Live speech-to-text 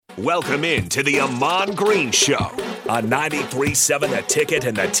Welcome in to the Ahman Green Show on 93.7 The Ticket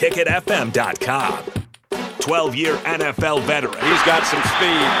and theticketfm.com. 12-year NFL veteran. He's got some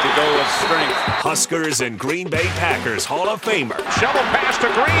speed to go with strength. Huskers and Green Bay Packers Hall of Famer. Shovel pass to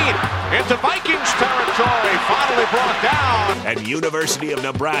Green into Vikings territory. Finally brought down. And University of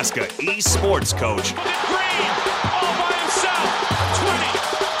Nebraska eSports coach. Green all by himself. 20,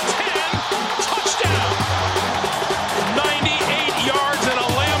 10, touchdown. 98 yards and a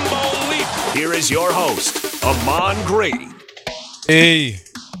Lambeau leap. Here is your host, Ahman Green. Hey,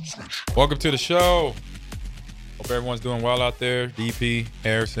 welcome to the show. Hope everyone's doing well out there. DP,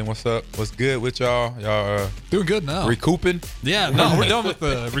 Harrison, what's up? What's good with y'all? Y'all doing good now. Recouping? Yeah, no, we're done with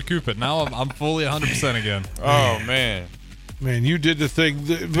the recouping. Now I'm fully 100% again. Oh man, you did the thing.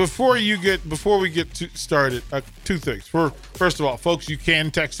 Before we get started, two things. First of all, folks, you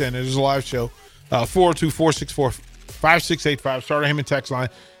can text in. It is a live show. 402-464-5685. Start a Heyman text line.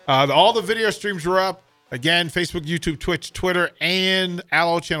 All the video streams are up. Again, Facebook, YouTube, Twitch, Twitter, and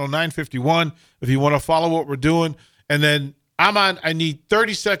Allo Channel 951 if you want to follow what we're doing. And then I need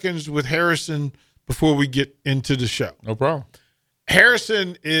 30 seconds with Harrison before we get into the show. no problem.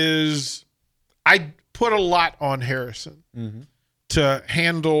 Harrison I put a lot on Harrison to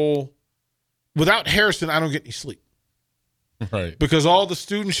handle. Without Harrison, I don't get any sleep. Right. Because all the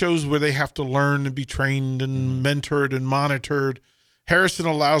student shows where they have to learn and be trained and mentored and monitored, Harrison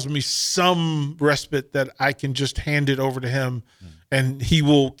allows me some respite that I can just hand it over to him, and he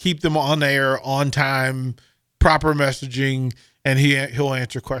will keep them on air, on time, proper messaging, and he'll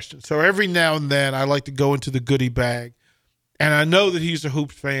answer questions. So every now and then I like to go into the goodie bag, and I know that he's a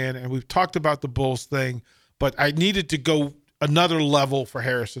Hoops fan, and we've talked about the Bulls thing, but I needed to go another level for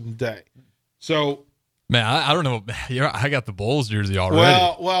Harrison today. So, man, I don't know. I got the Bulls jersey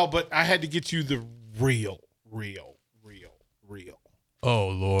already. Well, but I had to get you the real. Oh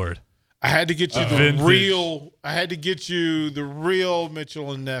Lord! I had to get you the vintage. real. I had to get you the real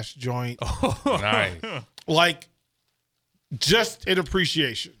Mitchell and Ness joint. Nice. Like, just an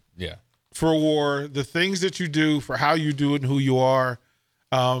appreciation. Yeah. For the things that you do, for how you do it, and who you are.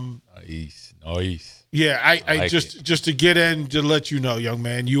 Nice. Yeah, I like just to get in to let you know, young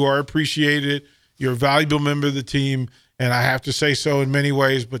man, you are appreciated. You're a valuable member of the team, and I have to say so in many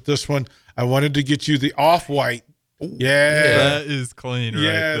ways. But this one, I wanted to get you the off-white. Yeah, that is clean. Right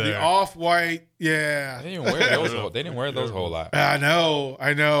there. The off-white. Yeah, They didn't wear those a whole lot. I know. I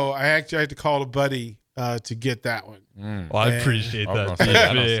actually had to call a buddy to get that one. Well, I appreciate that,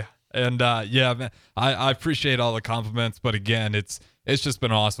 DP. And yeah, man, I appreciate all the compliments. But again, it's just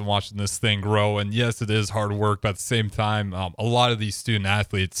been awesome watching this thing grow. And yes, it is hard work, but at the same time, a lot of these student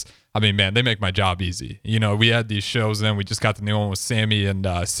athletes, I mean, man, they make my job easy. You know, we had these shows, and we just got the new one with Sammy and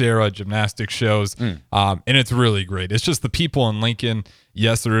Sarah, gymnastics shows, and it's really great. It's just the people in Lincoln.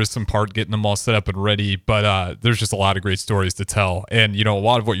 Yes, there is some part getting them all set up and ready, but there's just a lot of great stories to tell. And, you know, a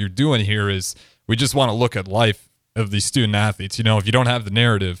lot of what you're doing here is we just want to look at life of these student athletes. You know, if you don't have the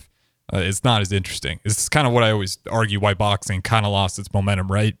narrative, it's not as interesting. It's kind of what I always argue why boxing kind of lost its momentum,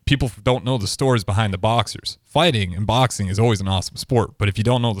 right? People don't know the stories behind the boxers. Fighting and boxing is always an awesome sport, but if you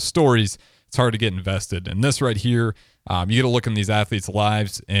don't know the stories, it's hard to get invested. And this right here, you get to look in these athletes'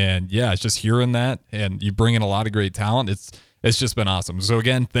 lives, and yeah, it's just hearing that, and you bring in a lot of great talent. It's just been awesome. So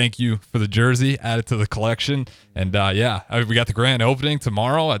again, thank you for the jersey, add it to the collection. And we got the grand opening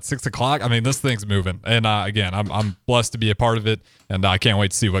tomorrow at 6:00. I mean, this thing's moving. And again, I'm blessed to be a part of it, and I can't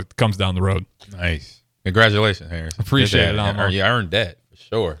wait to see what comes down the road. Nice. Congratulations, Harrison. Appreciate it. You earned that for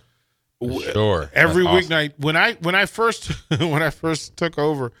sure. Every That's weeknight when I first took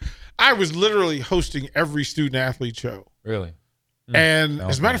over, I was literally hosting every student athlete show. Really? And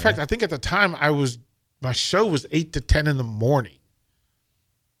as a matter of fact, I think at the time my show was 8 to 10 in the morning,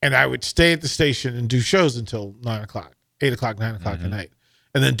 and I would stay at the station and do shows until 9 o'clock, 8 o'clock, 9 o'clock at night,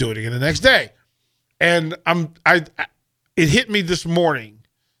 and then do it again the next day. And it hit me this morning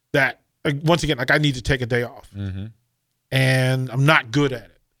that once again, like, I need to take a day off, and I'm not good at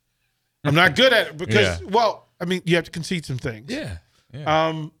it. I'm not good at it because, well, I mean, you have to concede some things. Yeah.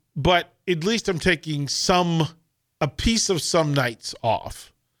 But at least I'm taking a piece of some nights off.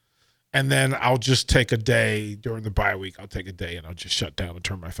 And then I'll just take a day during the bye week. I'll take a day and I'll just shut down and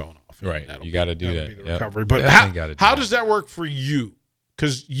turn my phone off. Right. You got to do that. Be the recovery. But how does that work for you?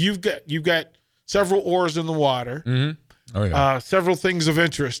 Because you've got several oars in the water, Oh, yeah. Several things of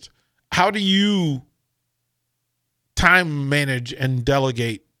interest. How do you time manage and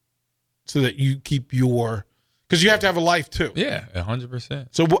delegate so that you keep your – because you have to have a life too. Yeah, 100%.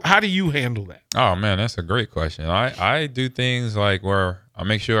 So how do you handle that? Oh, man, that's a great question. I do things like where I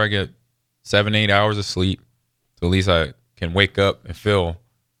make sure I get 7-8 hours of sleep, so at least I can wake up and feel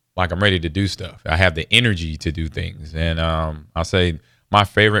like I'm ready to do stuff. I have the energy to do things. And I'll say my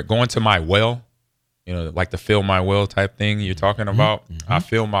favorite, going to my well, like the fill my well type thing you're talking about. I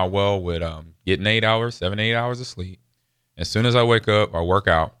fill my well with getting 7 to 8 hours of sleep. As soon as I wake up, I work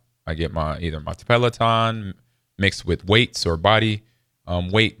out. I get either my Peloton mixed with weights or body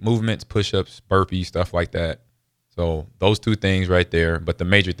weight movements, push-ups, burpees, stuff like that. So those two things right there. But the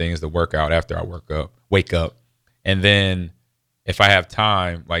major thing is the workout after I wake up. And then if I have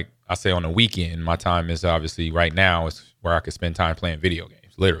time, like I say on the weekend, my time is obviously right now is where I could spend time playing video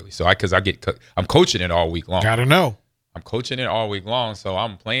games, literally. So I'm coaching it all week long. Gotta know. I'm coaching it all week long, so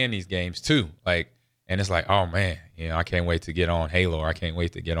I'm playing these games too. And it's like, oh man, I can't wait to get on Halo, or I can't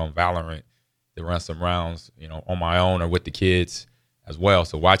wait to get on Valorant to run some rounds, on my own or with the kids as well.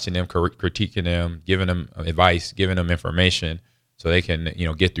 So watching them, critiquing them, giving them advice, giving them information so they can,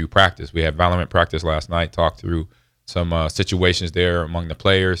 get through practice. We had Valorant practice last night, talked through some situations there among the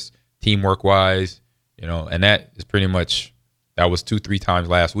players, teamwork wise, and that is pretty much, that was 2-3 times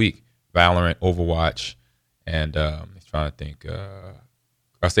last week, Valorant, Overwatch, and I'm trying to think,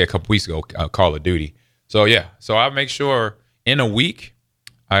 I say a couple weeks ago, Call of Duty. So yeah, so I make sure in a week,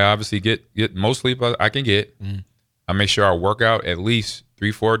 I obviously get most sleep I can get. I make sure I work out at least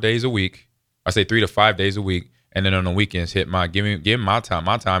 3-4 days a week. I say 3 to 5 days a week, and then on the weekends give my time.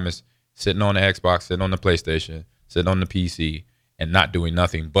 My time is sitting on the Xbox, sitting on the PlayStation, sitting on the PC, and not doing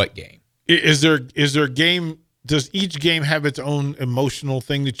nothing but game. Is there a game? Does each game have its own emotional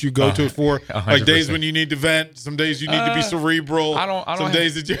thing that you go to it for? 100%. Like days when you need to vent, some days you need to be cerebral. I don't some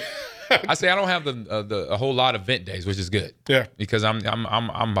days that you. I say I don't have a whole lot of vent days, which is good. Yeah, because I'm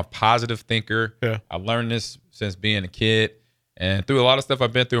a positive thinker. Yeah, I learned this since being a kid, and through a lot of stuff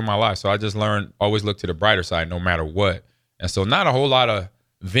I've been through in my life. So I just learned always look to the brighter side, no matter what. And so not a whole lot of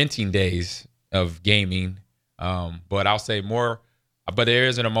venting days of gaming, but I'll say more. But there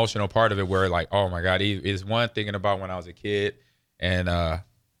is an emotional part of it where, like, oh my God, it's one thinking about when I was a kid and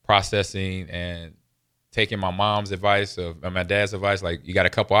processing and taking my mom's advice and my dad's advice. Like, you got a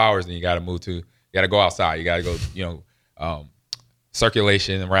couple hours and you got to go outside. You got to go,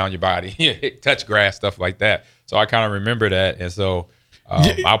 circulation around your body, touch grass, stuff like that. So I kind of remember that. And so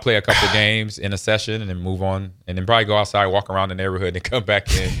I'll play a couple games in a session and then move on and then probably go outside, walk around the neighborhood and come back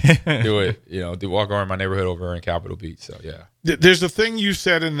in, do it, walk around my neighborhood over in Capitol Beach. So, yeah. There's a thing you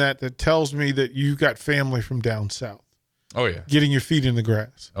said in that tells me that you got family from down south. Oh, yeah. Getting your feet in the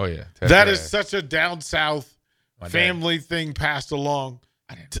grass. Oh, yeah. That is such a down south family thing passed along.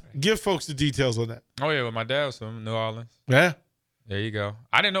 Give folks the details on that. Oh, yeah. Well, my dad was from New Orleans. Yeah. There you go.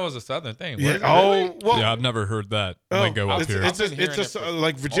 I didn't know it was a Southern thing. Yeah. Really? Well, yeah, I've never heard that lingo up here. It's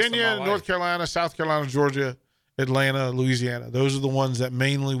like Virginia, North Carolina, South Carolina, Georgia, Atlanta, Louisiana. Those are the ones that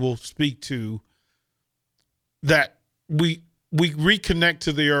mainly will speak to that we reconnect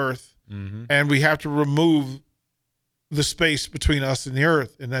to the earth, and we have to remove the space between us and the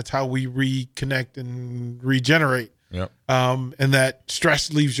earth, and that's how we reconnect and regenerate. Yep. And that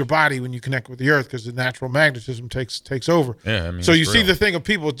stress leaves your body when you connect with the earth because the natural magnetism takes over. Yeah, I mean, so you see the thing of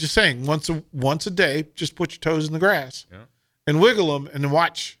people just saying once a day, just put your toes in the grass and wiggle them and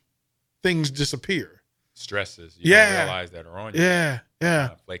watch things disappear. Stresses, you don't realize that are on you. Yeah.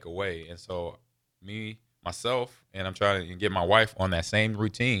 Flake away. And so myself, and I'm trying to get my wife on that same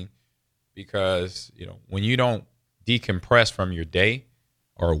routine because, when you don't decompress from your day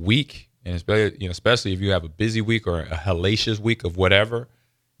or a week, and especially if you have a busy week or a hellacious week of whatever,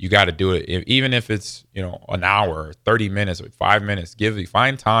 you got to do it. Even if it's, an hour, 30 minutes, or 5 minutes,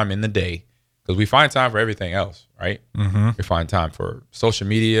 find time in the day because we find time for everything else, right? Mm-hmm. We find time for social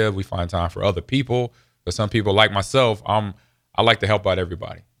media. We find time for other people. Because some people like myself, I like to help out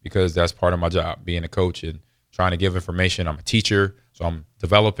everybody because that's part of my job, being a coach and trying to give information. I'm a teacher, so I'm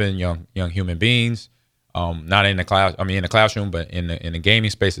developing young human beings. Not in the class, in the classroom, but in the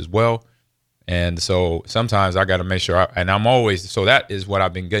gaming space as well. And so sometimes I got to make sure, so that is what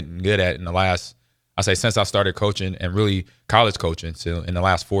I've been getting good at in the last, I say since I started coaching and really college coaching. So in the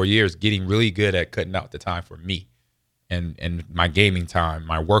last 4 years, getting really good at cutting out the time for me and my gaming time,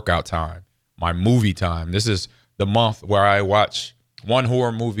 my workout time, my movie time. This is the month where I watch one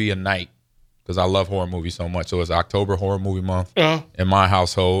horror movie a night because I love horror movies so much. So it's October horror movie month in my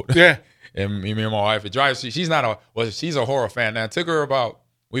household. Yeah. And me and my wife, it drives. She's a horror fan now. It took her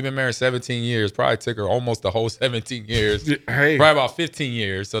we've been married 17 years. Probably took her almost the whole 17 years. Hey. Probably about 15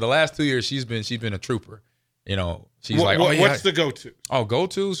 years. So the last 2 years, she's been a trooper. She's what's the go-to? Oh,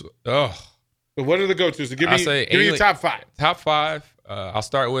 go-tos. Ugh. But what are the go-tos? Give me your top 5. Top 5. I'll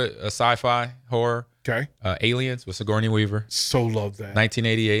start with a sci-fi horror. Okay. Aliens with Sigourney Weaver. So love that.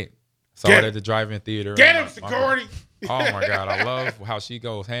 1988. Saw it at the drive-in theater. Get him, Sigourney. Oh my God, I love how she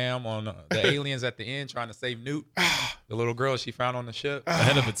goes ham on the aliens at the end trying to save Newt, the little girl she found on the ship.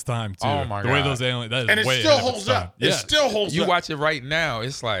 Ahead of its time too. Oh my The way God. those aliens, that is And it way still ahead of holds its time. up. It still holds up. You watch it right now,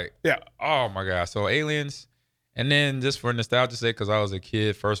 it's like, Yeah. oh my God. So aliens, and then just for nostalgia's sake, because I was a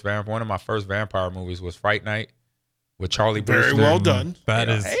kid, one of my first vampire movies was Fright Night with Charlie Brewster. Very well done. That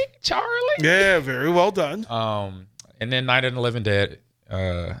is Hey, Charlie. Yeah, very well done. And then Night of the Living Dead,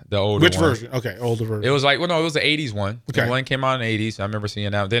 the older Which one. version? Okay, older version. It was like, well, no, it was the 80s one. Okay. The one came out in the 80s. I remember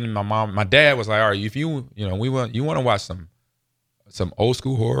seeing that. Then my dad was like, all right, if you want to watch some old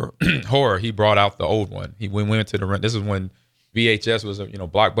school horror, he brought out the old one. We went to this is when VHS was,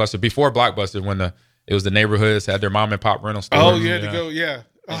 Blockbuster, before Blockbuster, when it was the neighborhoods had their mom and pop rental stores. Oh, you had to go, yeah.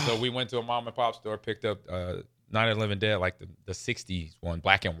 And so we went to a mom and pop store, picked up Night of the Living Dead, like the 60s one,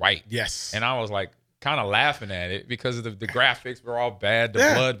 black and white. Yes. And I was like, kind of laughing at it because of the graphics were all bad. The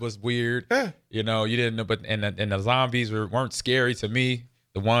blood was weird. Yeah. You didn't know, but and the zombies weren't scary to me.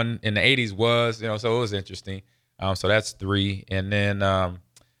 The one in the 80s was, so it was interesting. So that's 3. And then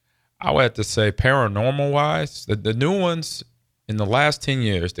I would have to say paranormal wise, the new ones in the last 10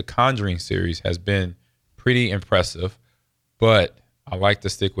 years, the Conjuring series has been pretty impressive, but I like to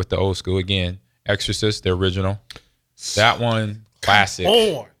stick with the old school again. Exorcist, the original. That one, classic.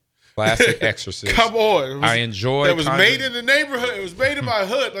 Classic Exorcist. Come on. I enjoy It was made in the neighborhood. It was made in my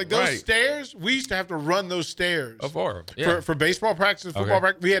hood. Like those Right. stairs, we used to have to run those stairs. For baseball practice, football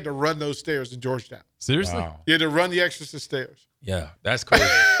practice, we had to run those stairs in Georgetown. seriously. Wow. You had to run the Exorcist stairs. Yeah, that's crazy.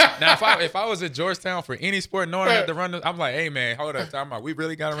 Now, if I was at Georgetown for any sport, knowing I had to run, I'm like, hey man, hold up, time out. We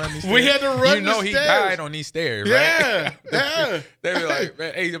really got to run these stairs. We had to run the he stairs. died on these stairs, Yeah, right? yeah. They were like,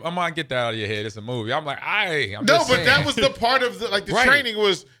 hey, Ahman, get that out of your head. It's a movie. I'm like, I'm No, just but saying. that was the part of the Right. training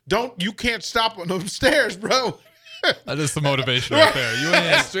was you can't stop on those stairs, bro. That is the motivation right there. You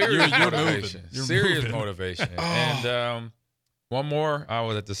ain't serious you're motivation. moving. You're Serious moving. motivation. And one more, I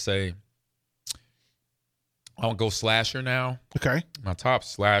would have to say, I'll go slasher now. Okay. My top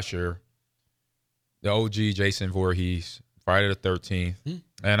slasher, the OG Jason Voorhees, Friday the 13th.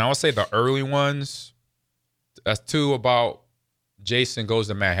 And I would say the early ones, that's 2 about Jason Goes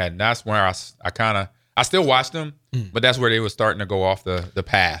to Manhattan. That's where I still watch them, but that's where they were starting to go off the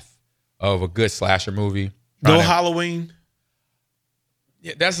path of a good slasher movie. No Halloween.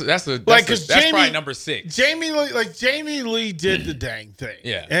 Yeah, that's Because probably number 6. Jamie Lee did the dang thing.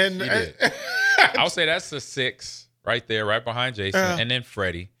 Yeah, and he did. I would say that's the 6 right there, right behind Jason, and then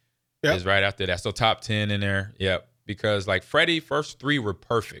Freddy is right after that. So top 10 in there. Yep. Because like Freddy, first 3 were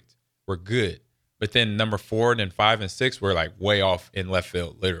perfect, were good, but then number 4 and then 5 and 6 were like way off in left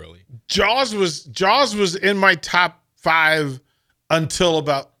field, literally. Jaws was in my top 5 until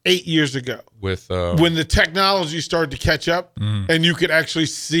about 8 years ago. With when the technology started to catch up and you could actually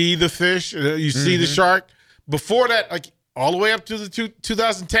see the fish, you see the shark. Before that, like all the way up to the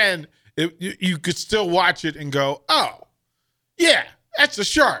 2010, you could still watch it and go, oh, yeah, that's a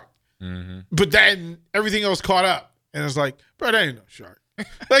shark. But then everything else caught up. And it's like, bro, that ain't no shark.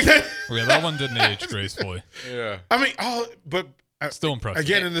 Like that. Yeah, that one didn't age gracefully. Yeah. I mean, but Still impressive.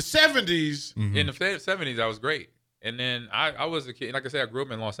 again, in the 70s. In the 70s, I was great. And then I was a kid. Like I said, I grew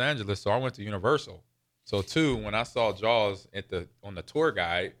up in Los Angeles, so I went to Universal. So, too, when I saw Jaws on the tour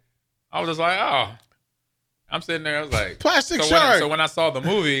guide, I was just like, oh. I'm sitting there, I was like. Plastic shark. So when I saw the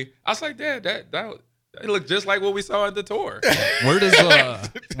movie, I was like, Dad, that it looked just like what we saw at the tour. Where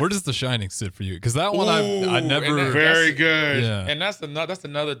does The Shining sit for you? Because that one I never. Very good. Yeah. And that's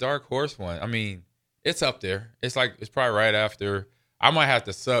another dark horse one. I mean, it's up there. It's probably right after. I might have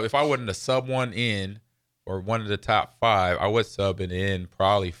to sub. If I wasn't to sub one in or one of the top 5, I would sub it in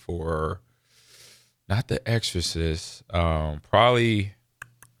probably for not The Exorcist. Probably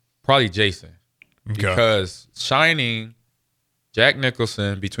Jason. Okay. Because Shining, Jack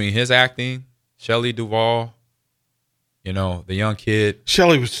Nicholson, between his acting, Shelley Duvall, the young kid.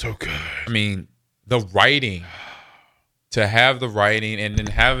 Shelley was so good. I mean, the writing, to have the writing and then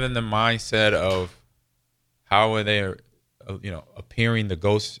having the mindset of how are they, appearing the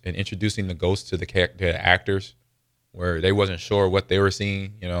ghosts and introducing the ghosts to the actors, where they wasn't sure what they were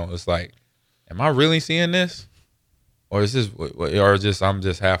seeing. It's like, am I really seeing this, or is this, or just I'm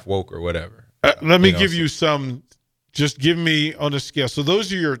just half woke or whatever? Let me give you some. Just give me on a scale. So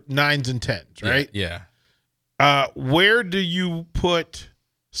those are your 9s and 10s, right? Yeah. Where do you put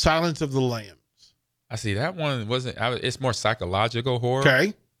Silence of the Lambs? I see that one wasn't. It's more psychological horror.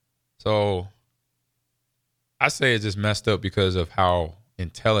 Okay. So I say it's just messed up because of how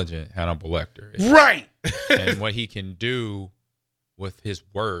intelligent Hannibal Lecter is. Right. And what he can do with his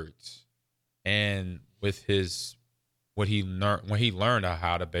words and with what he learned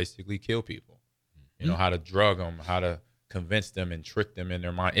how to basically kill people. You know, how to drug them, how to convince them and trick them in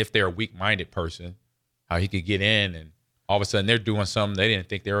their mind. If they're a weak-minded person, how he could get in and all of a sudden they're doing something they didn't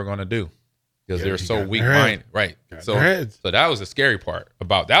think they were going to do because they're so weak-minded. Right. So that was the scary part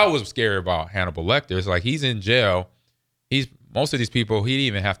about that was scary about Hannibal Lecter. It's like he's in jail. Most of these people, he didn't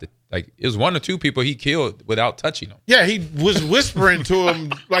even have to, like, it was 1 or 2 people he killed without touching them. Yeah, he was whispering to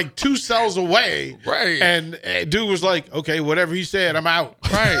him like 2 cells away. Right. And dude was like, okay, whatever he said, I'm out.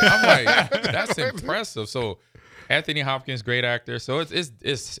 Right. I'm like, that's impressive. So Anthony Hopkins, great actor. So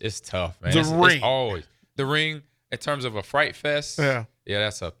it's tough, man. It's always The Ring in terms of a fright fest. Yeah,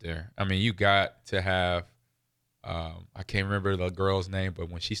 that's up there. I mean, you got to have. I can't remember the girl's name, but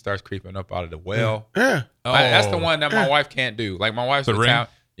when she starts creeping up out of the well, that's the one that my wife can't do. Like my wife's The Ring.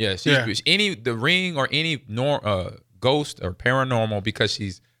 Yeah, The Ring or any ghost or paranormal because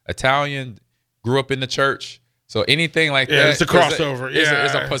she's Italian, grew up in the church. So anything like that, it's a crossover.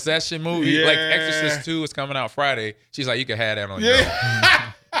 It's a possession movie. Yeah. Like Exorcist 2 is coming out Friday. She's like, you can have that on your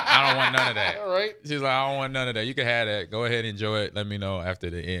own. I don't want none of that. Right? She's like, I don't want none of that. You can have that. Go ahead and enjoy it. Let me know after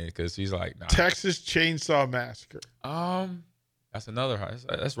the end because she's like, nah. Texas Chainsaw Massacre. That's another high.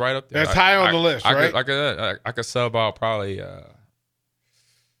 That's right up there. That's high on the list, right? I could sub out probably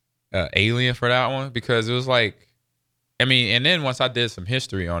Alien for that one because it was like, I mean, and then once I did some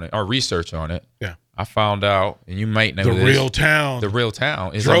history on it or research on it, I found out, and you might know the real town. The real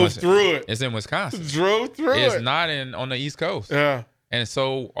town is drove through it. It's in Wisconsin. Drove through it. It's not on the East Coast. Yeah. And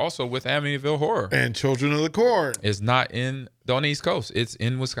so also with Amityville Horror. And Children of the Corn. It's not on the East Coast. It's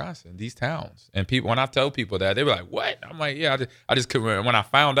in Wisconsin, these towns. And people, when I tell people that, they were like, what? I'm like, yeah, I just couldn't remember. When I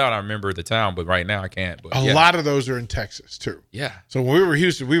found out, I remember the town, but right now I can't. But a lot of those are in Texas, too. Yeah. So when we were in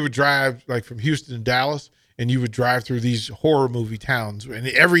Houston, we would drive like from Houston to Dallas, and you would drive through these horror movie towns. And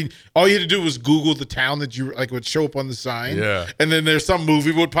all you had to do was Google the town that you like would show up on the sign. Yeah. And then there's some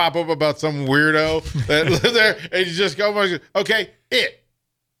movie would pop up about some weirdo that lived there. And you just go, okay, it.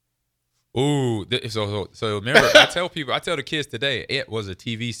 Ooh, so remember, I tell the kids today, it was a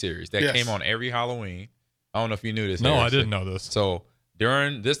TV series that came on every Halloween. I don't know if you knew this. No, I didn't know this. So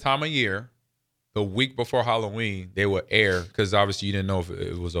during this time of year, the week before Halloween, they would air because obviously you didn't know if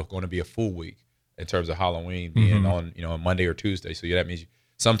it was going to be a full week in terms of Halloween being on a Monday or Tuesday. So that means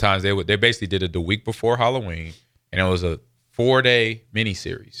sometimes they basically did it the week before Halloween, and it was a 4-day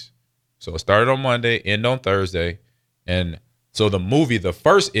miniseries. So it started on Monday, end on Thursday, and so the movie, the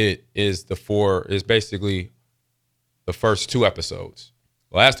first is basically the first 2 episodes.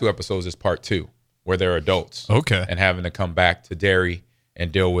 The last 2 episodes is part 2, where they're adults. Okay. And having to come back to Derry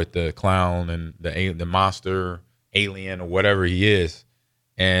and deal with the clown and the monster, alien, or whatever he is.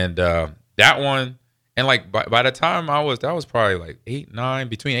 And that one, and like by the time that was probably like 8, 9,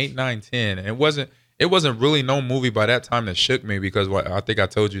 between 8, 9, 10. And it wasn't really no movie by that time that shook me because I think I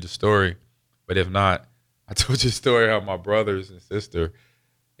told you the story. But if not, I told you a story how my brothers and sister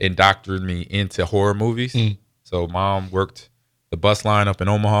indoctrinated me into horror movies. So mom worked the bus line up in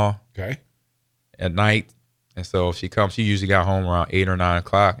Omaha at night. And so she usually got home around 8 or 9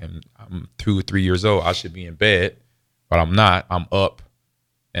 o'clock. And I'm 2 or 3 years old. I should be in bed, but I'm not. I'm up.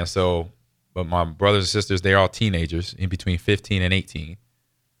 And so, but my brothers and sisters, they're all teenagers in between 15 and 18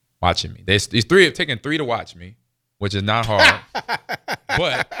 watching me. These 3 have taken 3 to watch me, which is not hard.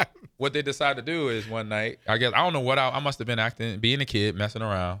 But what they decided to do is one night, I guess, I don't know what I must have been being a kid, messing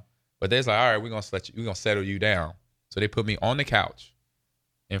around. But they was like, all right, we're gonna settle you down. So they put me on the couch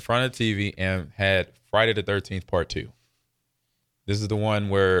in front of the TV and had Friday the 13th Part 2. This is the one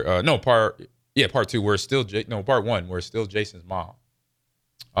where Part 2 where it's still Part 1 where it's still Jason's mom.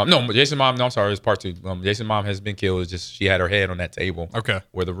 Jason's mom. No, I'm sorry, it's Part 2. Jason's mom has been killed. It's just she had her head on that table. Okay.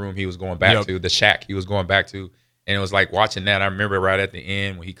 Where the room he was going back to, the shack he was going back to. And it was like watching that. I remember right at the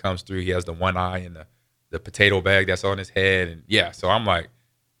end when he comes through, he has the one eye and the potato bag that's on his head. And so I'm like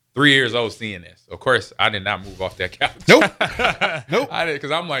 3 years old seeing this. Of course, I did not move off that couch. Nope. I did,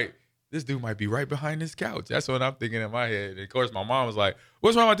 because I'm like, this dude might be right behind this couch. That's what I'm thinking in my head. And of course, my mom was like,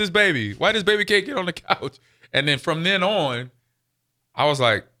 what's wrong with this baby? Why this baby can't get on the couch? And then from then on, I was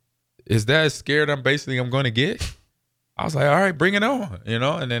like, is that as scared I'm going to get? I was like, all right, bring it on,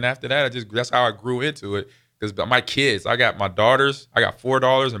 And then after that, that's how I grew into it. Because my kids, I got my daughters, I got 4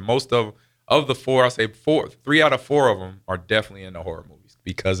 daughters, and most of the 4, I'll say 3 out of 4 of them are definitely into horror movies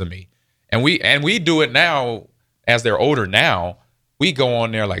because of me. And we do it now as they're older now. We go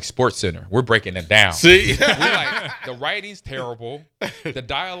on there like Sports Center. We're breaking it down. See? We're like, the writing's terrible. The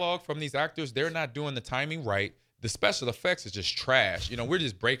dialogue from these actors, they're not doing the timing right. The special effects is just trash. We're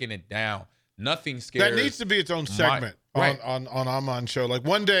just breaking it down. Nothing scares. That needs to be its own segment on Ahman's show. Like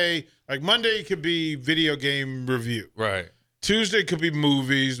one day, like Monday could be video game review. Right. Tuesday could be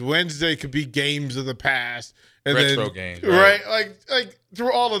movies. Wednesday could be games of the past. And Retro then, games, right? Like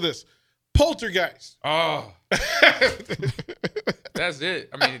through all of this. Poltergeist. Oh. That's it.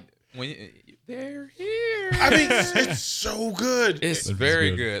 I mean, they're here. I mean, it's so good. It's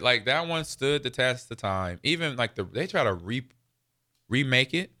very good. Like, that one stood the test of time. Even, like, they try to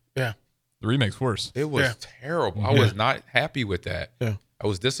remake it. Yeah. The remake's worse. It was terrible. I was not happy with that. Yeah. I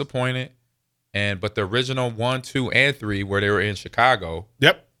was disappointed. But the original 1, 2, and 3, where they were in Chicago.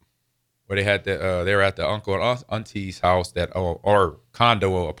 Yep. Where they had they were at the uncle and auntie's house or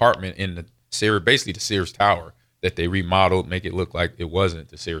condo or apartment in the Sears, basically the Sears Tower that they remodeled, make it look like it wasn't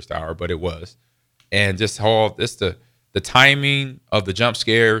the Sears Tower, but it was. And just the timing of the jump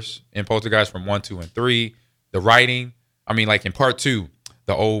scares in Poltergeist from 1, 2, and 3, the writing. I mean, like in part 2,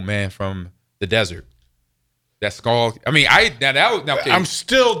 the old man from the desert. That skull. I mean, okay. I'm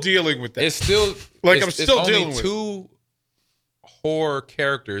still dealing with that. It's still I'm still dealing with with two horror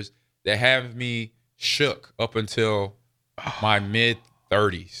characters that have me shook up until my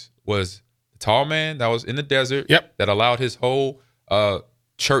mid-30s. Was the tall man that was in the desert. Yep. That allowed his whole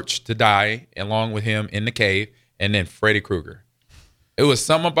church to die along with him in the cave, and then Freddy Krueger. It was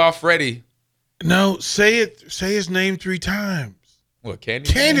something about Freddy. No, say his name 3 times. What, Candyman?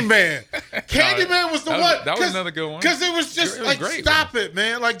 Candyman. Candyman was the one. That was another good one. Because it was just great, stop it,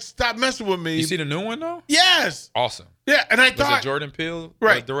 man. Like, stop messing with me. You see the new one, though? Yes. Awesome. Yeah, and I Was thought it Jordan Peele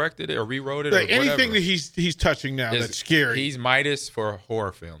right. directed it or rewrote it? Like, or whatever? anything that he's touching now that's scary. He's Midas for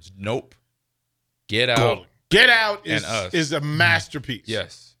horror films. Nope. Get Out. Golden. Get Out and Us. is a masterpiece.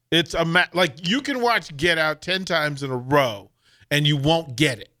 Yes. It's like you can watch Get Out 10 times in a row and you won't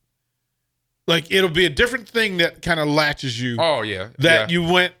get it. Like, it'll be a different thing that kind of latches you. Oh, yeah. That you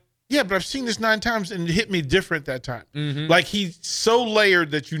went, yeah, but I've seen this 9 times and it hit me different that time. Mm-hmm. Like, he's so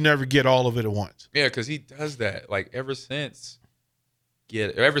layered that you never get all of it at once. Yeah, because he does that. Like, ever since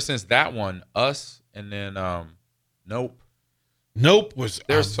that one, Us, and then Nope. Nope was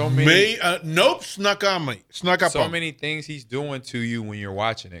There's so many. Nope snuck up on me. So many things he's doing to you when you're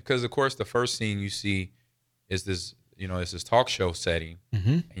watching it. Because, of course, the first scene you see is this, it's this talk show setting,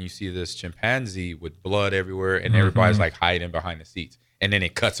 and you see this chimpanzee with blood everywhere, and everybody's like hiding behind the seats, and then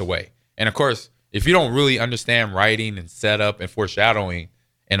it cuts away. And of course, if you don't really understand writing and setup and foreshadowing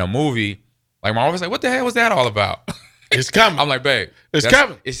in a movie, like my always like, what the hell was that all about? It's coming. I'm like, babe, it's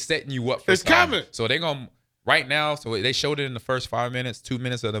coming. It's setting you up for it's coming. So they're gonna right now. So they showed it in the first 5 minutes, 2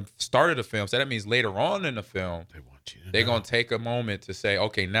 minutes of the start of the film. So that means later on in the film, they're gonna take a moment to say,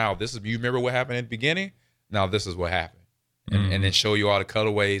 okay, now this is, you remember what happened in the beginning? Now this is what happened. And then show you all the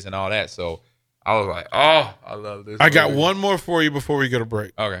cutaways and all that. So I was like, oh, I love this. I got one more for you before we go to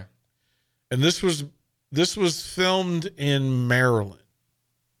break. Okay. And this was filmed in Maryland.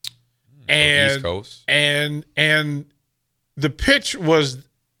 And East Coast. And the pitch was,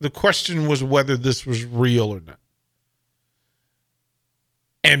 the question was whether this was real or not.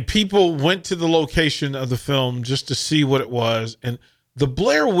 And people went to the location of the film just to see what it was. And the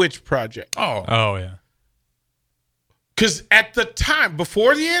Blair Witch Project. Oh yeah. Because at the time,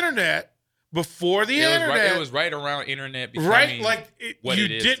 before the internet, it was right around internet becoming right, like what you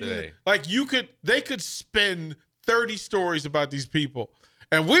it is didn't today. like they could spin 30 stories about these people,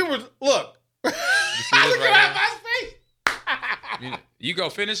 and we were look. You see this right here? You go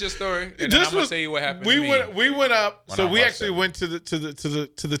finish your story, and then I'm gonna tell you what happened. We went up, so we actually 7. went to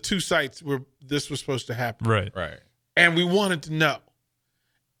the 2 sites where this was supposed to happen. Right. And we wanted to know,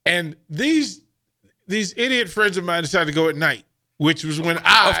 and these idiot friends of mine decided to go at night. Which was when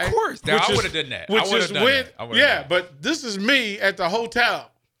of course. Now, I would have done that. But this is me at the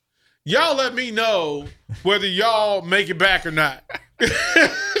hotel. Y'all let me know whether y'all make it back or not.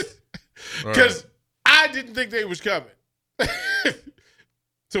 Because I didn't think they was coming.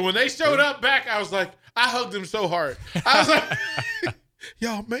 So when they showed up back, I was like, I hugged them so hard. I was like,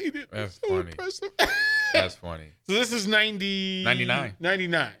 y'all made it. That's so funny. impressive. That's funny. So this is 99.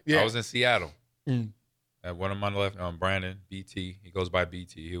 99. Yeah. I was in Seattle. One of my left, Brandon, BT. He goes by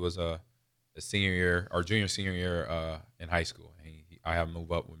BT. He was a senior year or junior, senior year in high school. I have him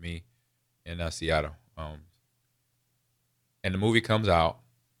move up with me in Seattle. And the movie comes out.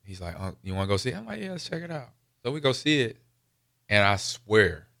 He's like, oh, you want to go see it? I'm like, yeah, let's check it out. So we go see it. And I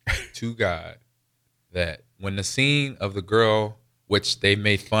swear to God that when the scene of the girl, which they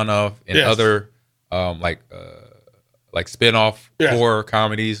made fun of in other like spin-off horror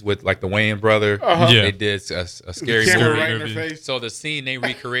comedies with like the Wayans brother. They did a scary movie. Right in her face. So the scene they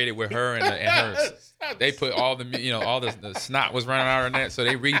recreated with her and her, they put all the all the snot was running out of her neck. So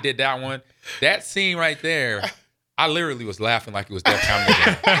they redid that one. That scene right there, I literally was laughing like it was Death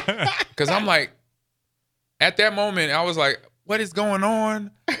Comedy. Because I'm like, at that moment, I was like, what is going on?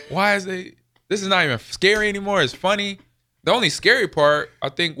 Why is it? This is not even scary anymore. It's funny. The only scary part, I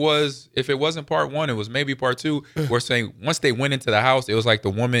think, was if it wasn't part 1, it was maybe part 2. We're saying once they went into the house, it was like the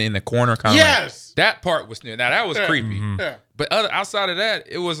woman in the corner kind of. Yes. That part was new. Now that was creepy. Yeah. But outside of that,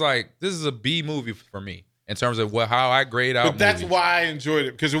 it was like this is a B movie for me in terms of how I grade out. But that's movies. why I enjoyed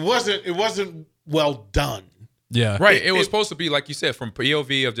it, because it wasn't well done. Yeah. Right. It was supposed to be, like you said, from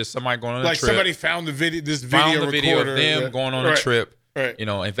POV of just somebody going on a Like trip. somebody found the video of them going on a trip. Right. You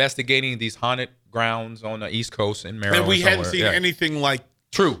know, investigating these haunted grounds on the East Coast in Maryland. And we hadn't seen somewhere. anything like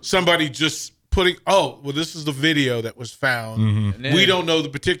True. somebody just putting, this is the video that was found. And then- We don't know the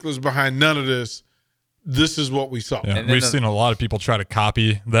particulars behind none of this. This is what we saw. Yeah, And then we've seen a lot of people try to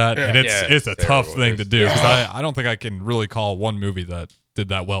copy that, and it's a tough thing to do. 'Cause I don't think I can really call one movie that did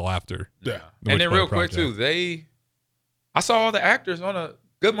that well after. Yeah. The And then real Witchblade quick too, I saw all the actors on a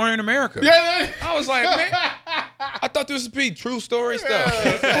Good Morning America. Yeah. I was like, man, I thought this would be true story stuff.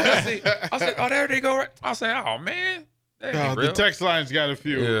 I said, oh, there they go. Right. I said, oh man, that ain't The real. text line's got a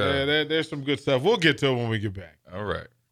few. Yeah. There's some good stuff. We'll get to it when we get back. All right.